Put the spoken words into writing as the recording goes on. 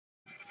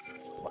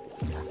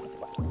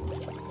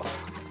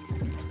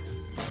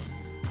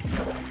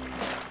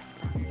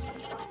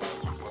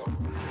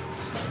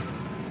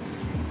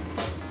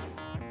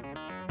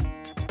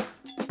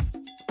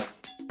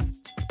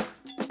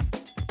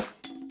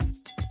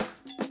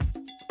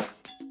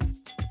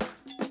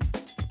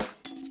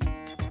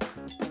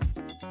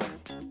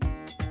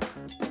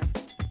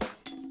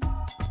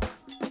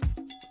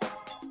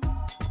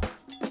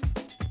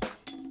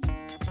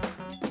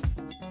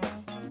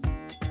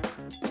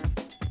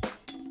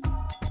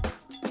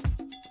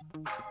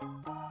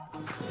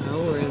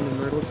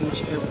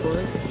Beach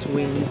Airport. It's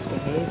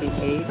Wednesday, the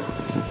 8th,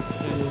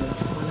 and we're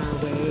on our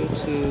way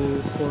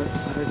to Fort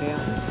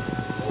Lauderdale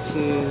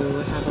to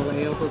have a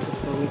layover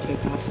before we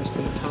take off for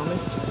St.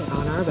 Thomas to get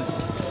on our boat.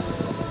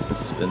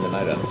 Spend the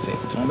night on St.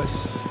 Thomas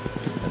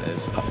and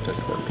is up to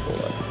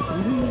Tortola.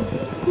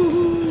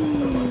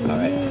 All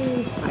right.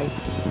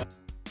 Bye.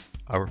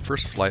 Our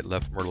first flight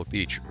left Myrtle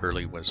Beach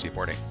early Wednesday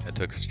morning and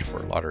took us to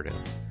Fort Lauderdale.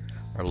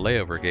 Our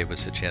layover gave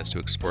us a chance to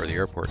explore the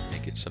airport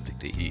and get something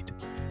to eat.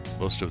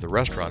 Most of the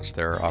restaurants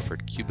there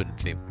offered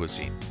Cuban-themed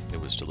cuisine. It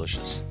was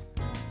delicious.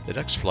 The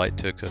next flight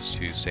took us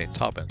to St.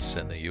 Thomas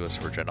in the U.S.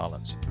 Virgin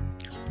Islands.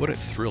 What a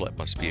thrill it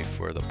must be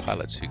for the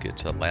pilots who get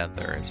to land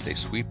there as they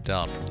sweep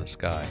down from the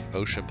sky,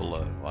 ocean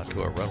below,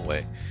 onto a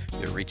runway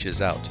that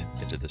reaches out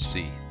into the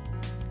sea.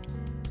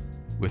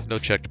 With no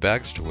checked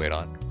bags to wait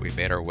on, we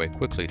made our way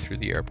quickly through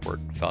the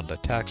airport and found a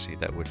taxi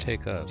that would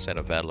take us and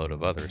a vanload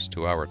of others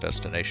to our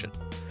destination.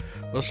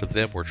 Most of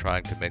them were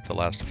trying to make the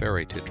last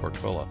ferry to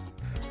Tortola,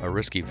 a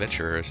risky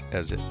venture as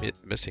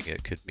missing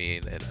it could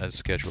mean an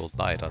unscheduled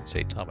night on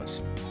St.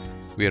 Thomas.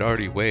 We had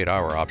already weighed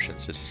our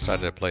options and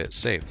decided to play it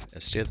safe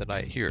and stay the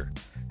night here,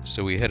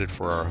 so we headed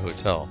for our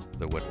hotel,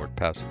 the Windward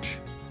Passage.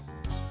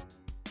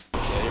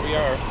 Okay, here we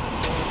are.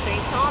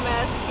 St.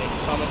 Thomas.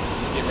 St. Thomas,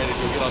 getting ready to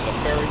get on the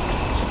ferry.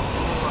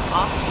 And we're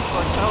off to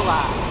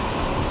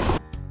Tortola.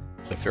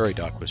 The ferry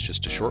dock was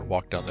just a short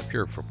walk down the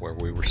pier from where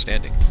we were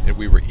standing, and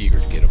we were eager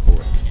to get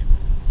aboard.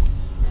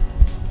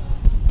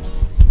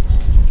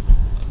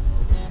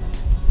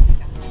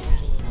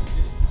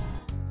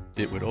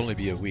 It would only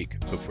be a week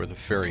before the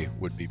ferry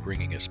would be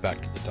bringing us back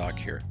to the dock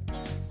here,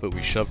 but we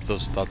shoved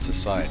those thoughts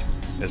aside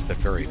as the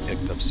ferry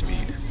picked up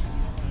speed.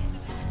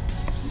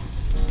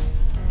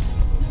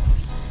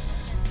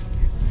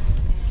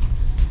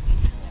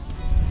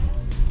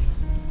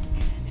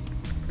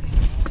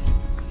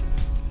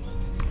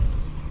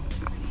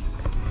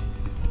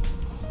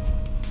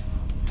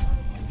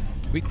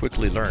 We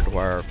quickly learned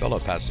why our fellow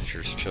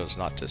passengers chose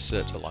not to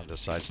sit along the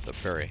sides of the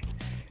ferry.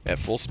 At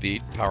full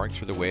speed, powering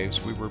through the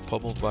waves, we were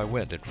pummeled by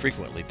wind and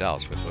frequently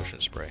doused with ocean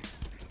spray.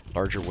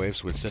 Larger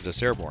waves would send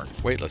us airborne,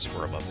 weightless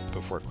for a moment,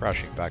 before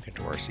crashing back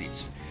into our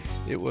seats.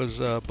 It was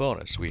a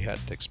bonus we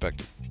hadn't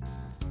expected.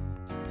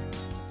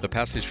 The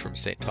passage from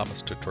St.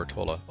 Thomas to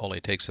Tortola only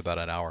takes about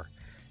an hour,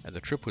 and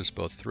the trip was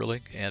both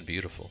thrilling and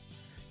beautiful.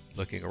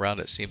 Looking around,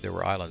 it seemed there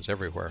were islands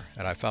everywhere,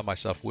 and I found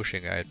myself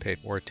wishing I had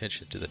paid more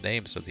attention to the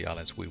names of the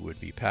islands we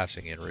would be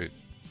passing en route.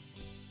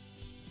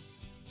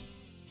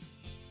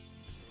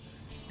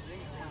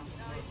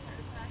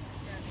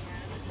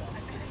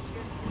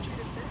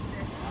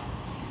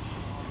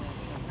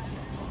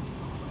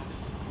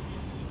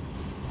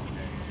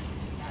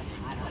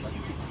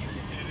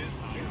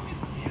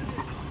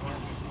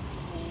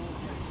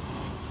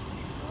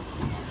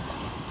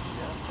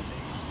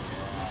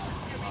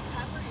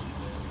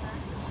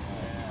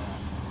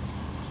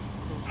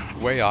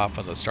 Way off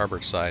on the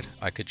starboard side,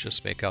 I could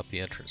just make out the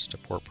entrance to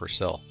Port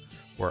Purcell,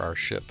 where our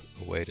ship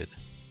awaited.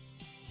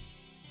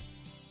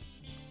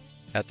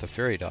 At the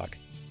ferry dock,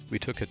 we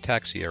took a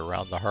taxi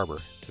around the harbor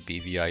to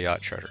BVI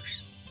Yacht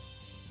Charters,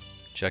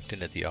 checked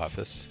in at the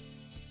office,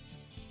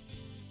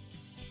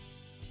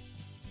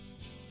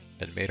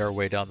 and made our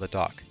way down the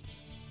dock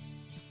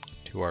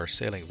to our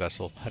sailing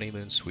vessel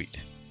Honeymoon Suite,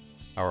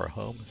 our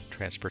home,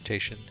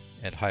 transportation,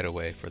 and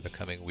hideaway for the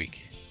coming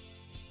week.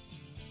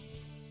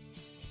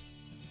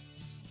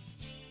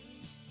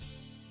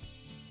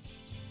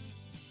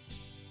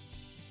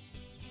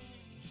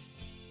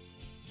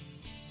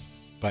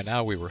 By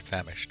now we were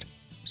famished,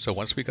 so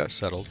once we got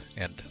settled,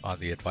 and on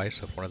the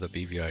advice of one of the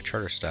BVI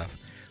charter staff,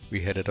 we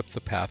headed up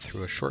the path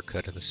through a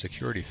shortcut in the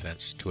security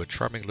fence to a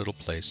charming little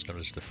place known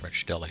as the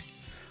French Deli.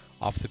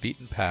 Off the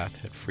beaten path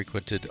and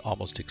frequented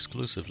almost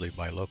exclusively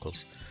by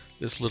locals,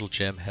 this little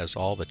gem has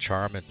all the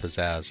charm and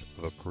pizzazz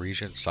of a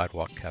Parisian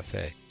sidewalk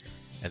cafe,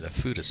 and the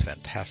food is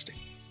fantastic.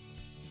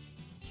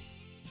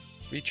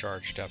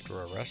 Recharged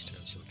after a rest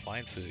and some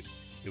fine food,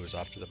 it was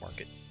off to the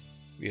market.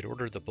 We had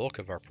ordered the bulk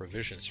of our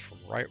provisions from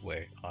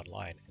Rightway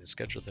online and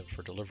scheduled them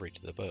for delivery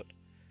to the boat,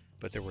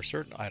 but there were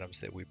certain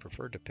items that we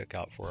preferred to pick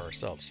out for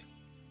ourselves,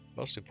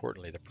 most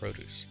importantly the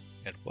produce,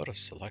 and what a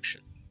selection.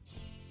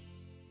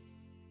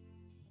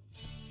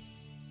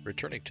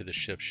 Returning to the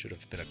ship should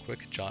have been a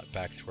quick jaunt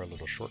back through our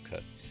little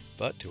shortcut,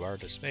 but to our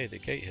dismay the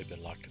gate had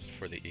been locked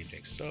for the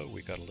evening, so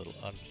we got a little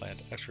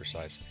unplanned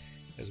exercise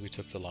as we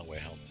took the long way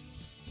home.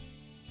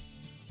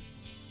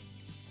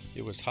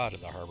 It was hot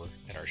in the harbor,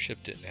 and our ship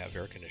didn't have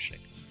air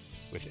conditioning.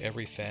 With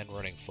every fan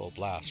running full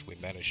blast, we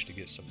managed to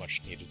get some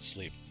much-needed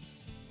sleep.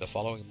 The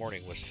following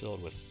morning was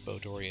filled with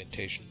boat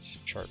orientations,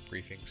 chart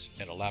briefings,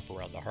 and a lap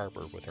around the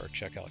harbor with our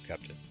checkout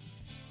captain.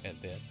 And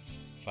then,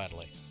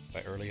 finally,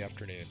 by early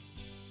afternoon,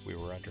 we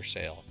were under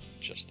sail,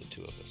 just the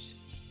two of us.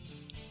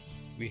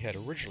 We had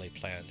originally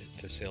planned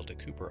to sail to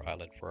Cooper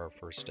Island for our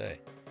first day,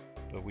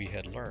 but we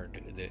had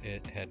learned that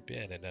it had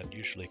been an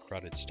unusually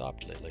crowded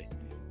stop lately,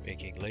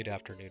 making late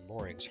afternoon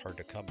moorings hard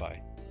to come by.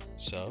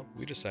 So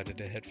we decided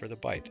to head for the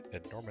bite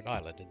at Norman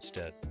Island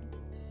instead.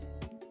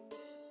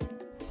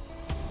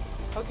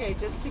 Okay,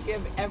 just to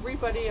give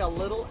everybody a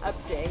little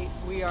update,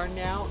 we are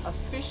now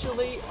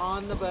officially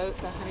on the boat,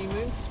 the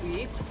Honeymoon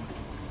Suite,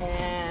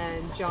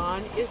 and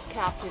John is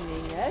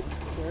captaining it.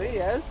 There he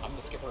is. I'm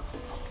the skipper.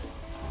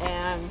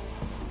 And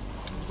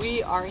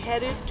we are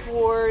headed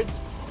towards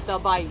the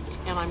Bight,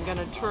 and I'm going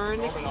to turn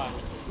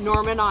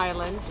Norman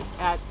Island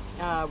at.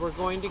 We're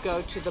going to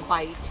go to the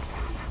Bight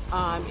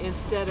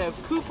instead of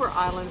Cooper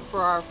Island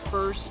for our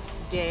first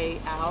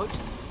day out.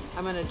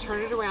 I'm going to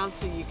turn it around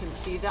so you can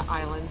see the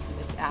islands.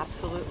 It's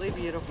absolutely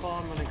beautiful.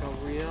 I'm going to go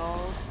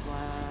real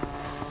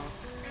slow.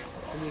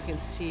 And you can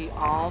see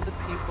all the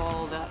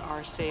people that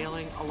are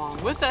sailing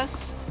along with us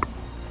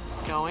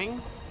going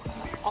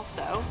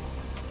also.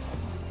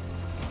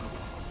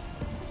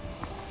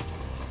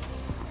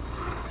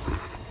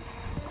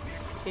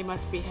 They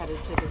must be headed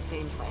to the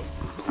same place.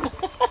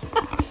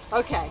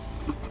 Okay.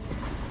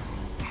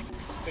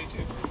 Stay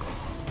tuned.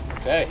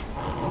 Okay.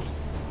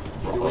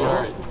 Here we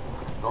are at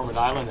Norman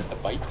Island at the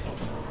Bight.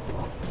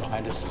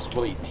 Behind us is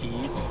Willie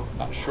T's.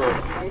 Not sure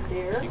if Right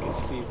there. you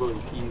can see Willie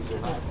T's or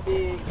not.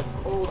 Big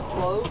old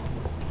float.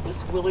 This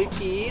Willie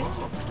T's.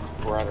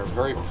 We're at our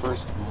very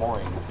first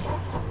mooring.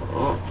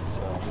 So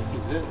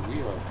this is it.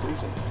 We are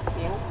cruising.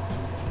 Yeah.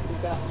 We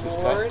got Just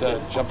moored.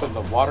 got to jump in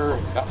the water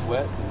and got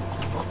wet.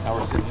 And now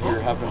we're sitting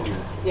here having a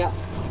beer. Yeah.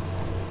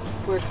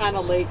 We're kind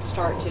of late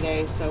start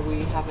today, so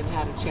we haven't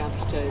had a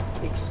chance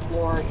to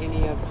explore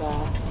any of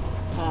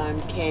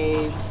the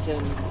caves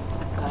and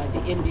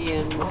the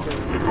Indians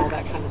and all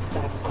that kind of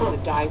stuff, and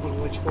the diving,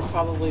 which we'll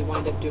probably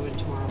wind up doing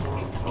tomorrow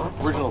morning.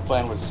 Original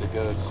plan was to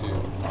go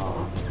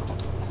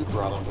to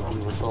Cooper Island, but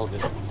we were told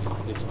that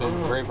it's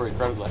been very, very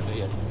crowded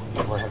lately and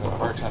people are having a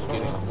hard time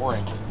getting a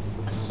mooring.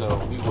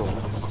 So we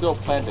will still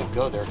plan to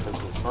go there because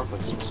the snorkeling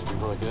is supposed to be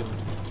really good.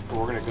 But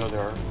we're going to go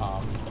there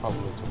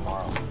probably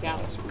tomorrow. Yeah.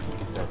 So we can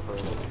get there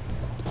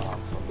early.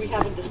 We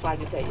haven't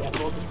decided that yet.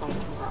 We'll decide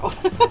tomorrow.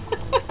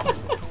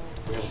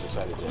 We haven't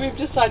decided yet. We've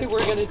decided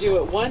we're going to do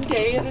it one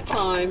day at a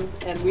time,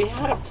 and we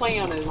had a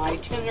plan, an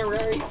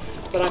itinerary,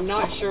 but I'm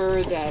not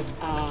sure that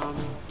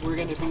we're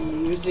going to be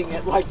using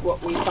it like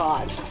what we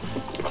thought.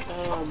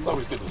 It's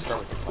always good to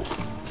start with the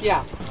plan.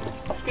 Yeah,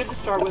 it's good to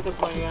start with a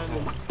plan,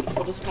 and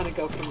we'll just kind of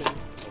go from there.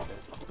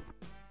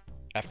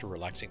 After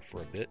relaxing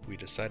for a bit, we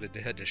decided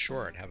to head to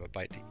shore and have a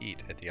bite to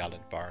eat at the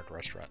Island Bar and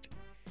Restaurant.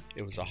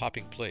 It was a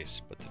hopping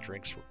place, but the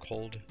drinks were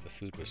cold, the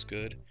food was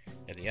good,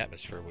 and the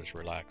atmosphere was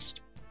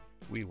relaxed.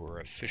 We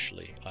were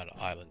officially on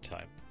island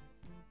time.